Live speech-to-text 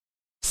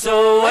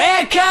So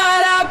we're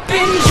caught up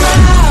in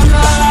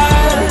drama.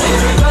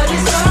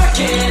 Everybody's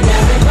talking,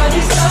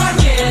 everybody's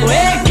talking.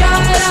 We're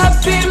caught up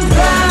in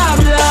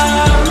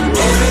problem.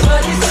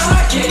 Everybody's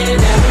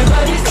talking,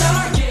 everybody's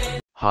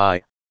talking.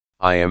 Hi,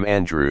 I am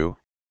Andrew,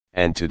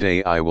 and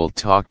today I will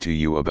talk to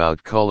you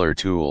about color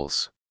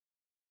tools.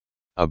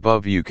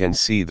 Above you can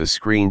see the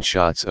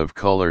screenshots of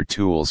color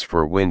tools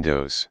for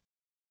Windows.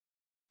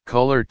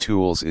 Color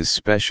Tools is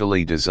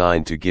specially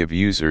designed to give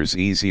users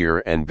easier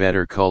and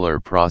better color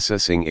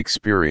processing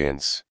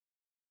experience.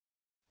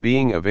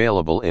 Being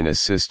available in a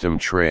system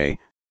tray,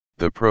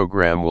 the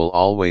program will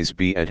always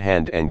be at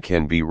hand and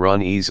can be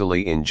run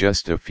easily in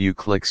just a few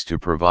clicks to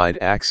provide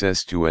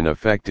access to an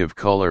effective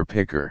color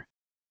picker.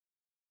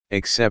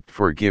 Except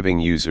for giving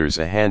users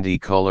a handy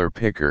color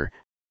picker,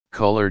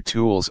 Color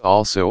Tools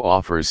also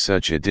offers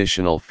such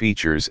additional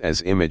features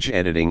as image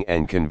editing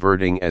and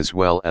converting, as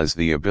well as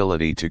the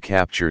ability to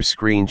capture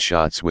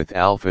screenshots with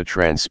alpha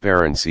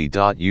transparency.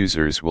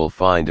 Users will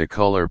find a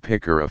color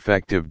picker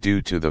effective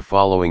due to the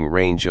following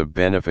range of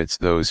benefits.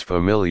 Those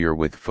familiar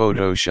with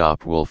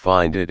Photoshop will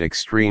find it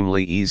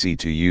extremely easy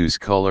to use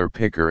color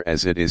picker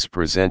as it is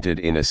presented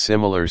in a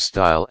similar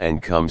style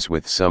and comes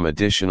with some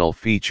additional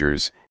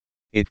features.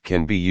 It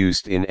can be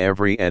used in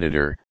every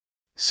editor,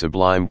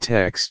 Sublime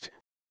Text,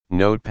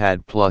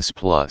 Notepad++,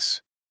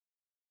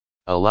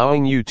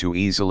 allowing you to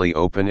easily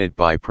open it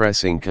by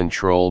pressing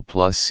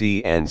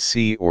Ctrl+C and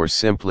C or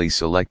simply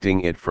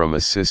selecting it from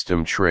a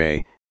system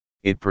tray.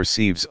 It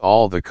perceives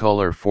all the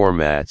color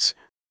formats,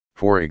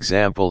 for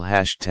example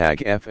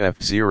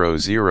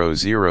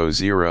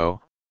 #FF0000,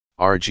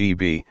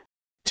 RGB,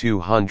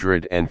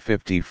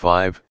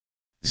 255,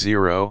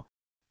 0,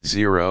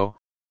 0,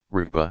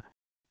 RGB,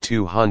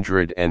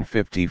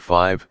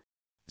 255,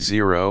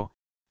 0,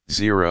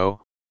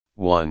 0,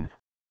 1,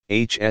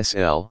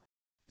 HSL,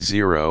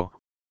 0,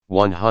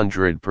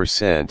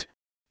 100%,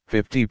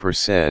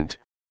 50%,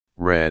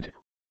 red.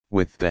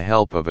 With the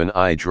help of an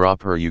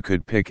eyedropper you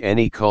could pick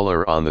any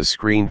color on the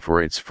screen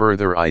for its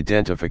further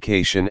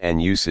identification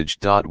and usage.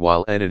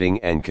 While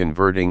editing and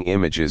converting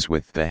images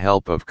with the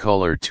help of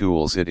Color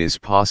Tools, it is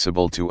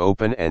possible to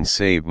open and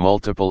save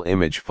multiple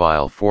image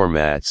file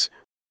formats,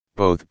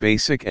 both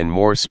basic and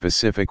more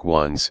specific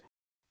ones.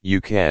 You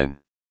can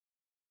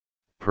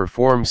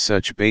perform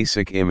such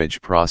basic image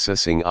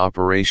processing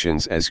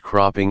operations as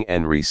cropping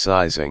and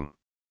resizing.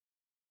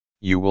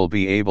 You will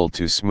be able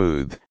to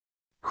smooth,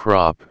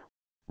 crop,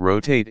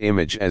 rotate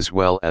image as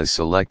well as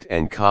select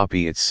and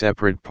copy its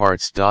separate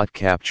parts.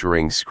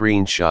 Capturing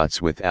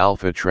screenshots with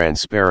alpha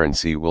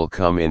transparency will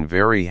come in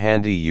very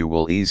handy. You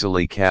will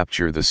easily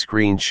capture the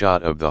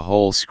screenshot of the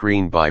whole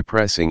screen by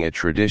pressing a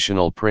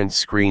traditional print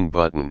screen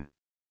button.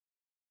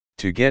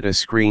 To get a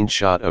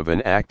screenshot of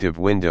an active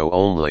window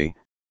only,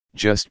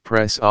 just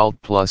press Alt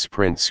plus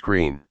Print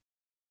Screen.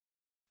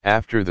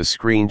 After the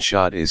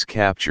screenshot is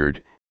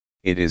captured,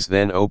 it is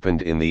then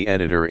opened in the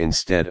editor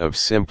instead of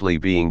simply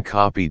being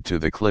copied to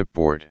the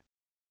clipboard.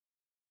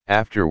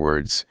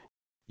 Afterwards,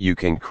 you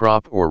can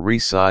crop or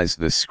resize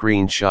the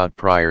screenshot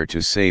prior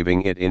to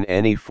saving it in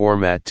any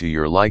format to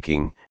your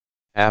liking.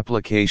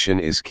 Application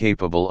is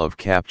capable of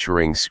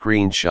capturing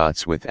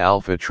screenshots with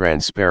alpha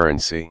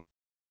transparency.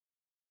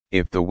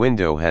 If the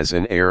window has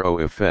an arrow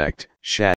effect, shadow